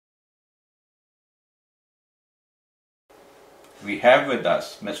we have with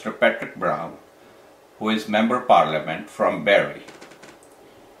us Mr. Patrick Brown, who is Member Parliament from Barrie.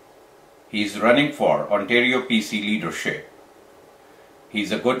 He is running for Ontario PC leadership. He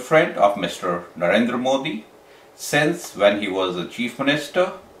is a good friend of Mr. Narendra Modi since when he was the Chief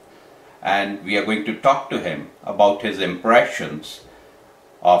Minister, and we are going to talk to him about his impressions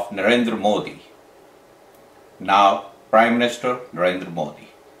of Narendra Modi. Now, Prime Minister Narendra Modi.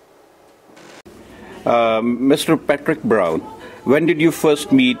 Mr. Patrick Brown, when did you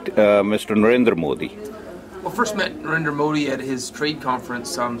first meet Mr. Narendra Modi? Well, first met Narendra Modi at his trade conference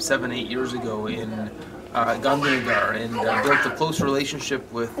some 7-8 years ago in Gandhinagar, and built a close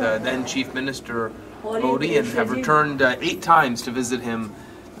relationship with then Chief Minister Modi, and have returned 8 times to visit him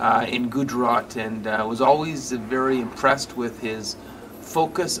in Gujarat, and was always very impressed with his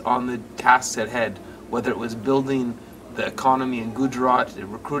focus on the tasks at hand, whether it was building the economy in Gujarat,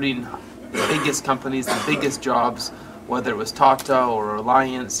 recruiting the biggest companies, the biggest jobs, whether it was Tata or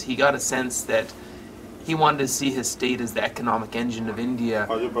Reliance. He got a sense that he wanted to see his state as the economic engine of India.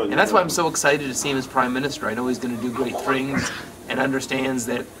 And that's why I'm so excited to see him as Prime Minister. I know he's going to do great things and understands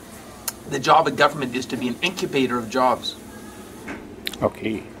that the job of government is to be an incubator of jobs.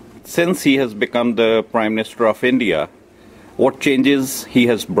 Okay. Since he has become the Prime Minister of India, what changes he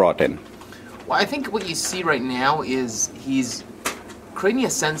has brought in? Well, I think what you see right now is he's creating a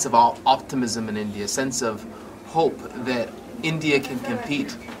sense of optimism in India, a sense of hope that India can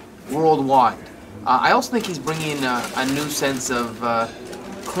compete worldwide. I also think he's bringing a new sense of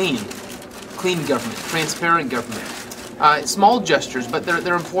clean government, transparent government. Small gestures, but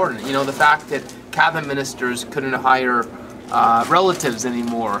they're important. You know, the fact that cabinet ministers couldn't hire relatives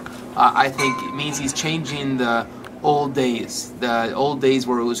anymore, I think it means he's changing the old days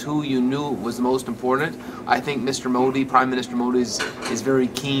where it was who you knew was the most important. I think Mr. Modi, Prime Minister Modi, is very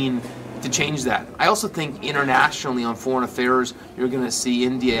keen to change that. I also think internationally on foreign affairs, you're going to see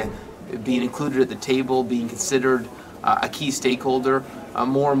India being included at the table, being considered a key stakeholder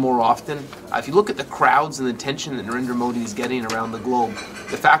more and more often. If you look at the crowds and the attention that Narendra Modi is getting around the globe,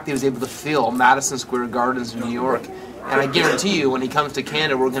 the fact that he was able to fill Madison Square Gardens in New York, and I guarantee you when he comes to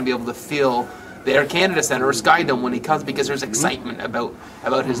Canada, we're going to be able to fill the Air Canada Centre or Skydome when he comes, because there's excitement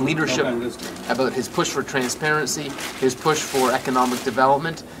about his leadership, about his push for transparency, his push for economic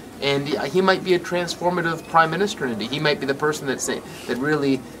development, and he might be a transformative Prime Minister in India. He might be the person that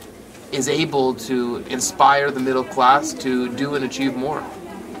really is able to inspire the middle class to do and achieve more.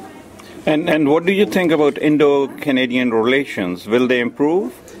 And what do you think about Indo-Canadian relations? Will they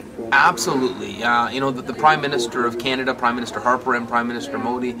improve? Absolutely. You know, the Prime Minister of Canada, Prime Minister Harper, and Prime Minister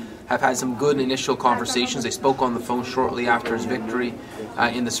Modi have had some good initial conversations. They spoke on the phone shortly after his victory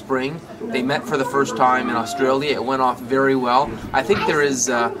in the spring. They met for the first time in Australia. It went off very well. I think there is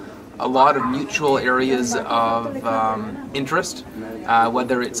a lot of mutual areas of interest,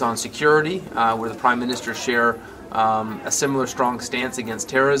 whether it's on security, where the Prime Ministers share a similar strong stance against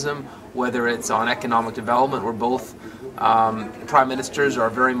terrorism, whether it's on economic development, where both Prime Ministers are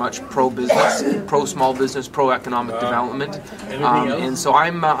very much pro-business, pro-small business, pro-economic development, and so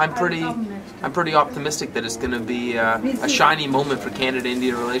I'm pretty optimistic that it's going to be a shiny moment for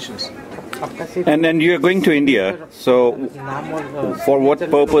Canada-India relations. And then you're going to India, so for what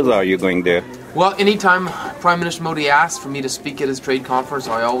purpose are you going there? Well, anytime Prime Minister Modi asks for me to speak at his trade conference,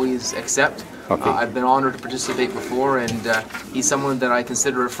 I always accept. Okay. I've been honored to participate before, and he's someone that I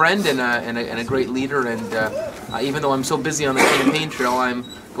consider a friend and a great leader. And even though I'm so busy on the campaign trail, I'm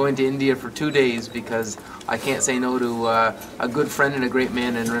going to India for 2 days because I can't say no to a good friend and a great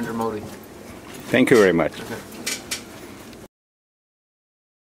man in Narendra Modi. Thank you very much. Okay.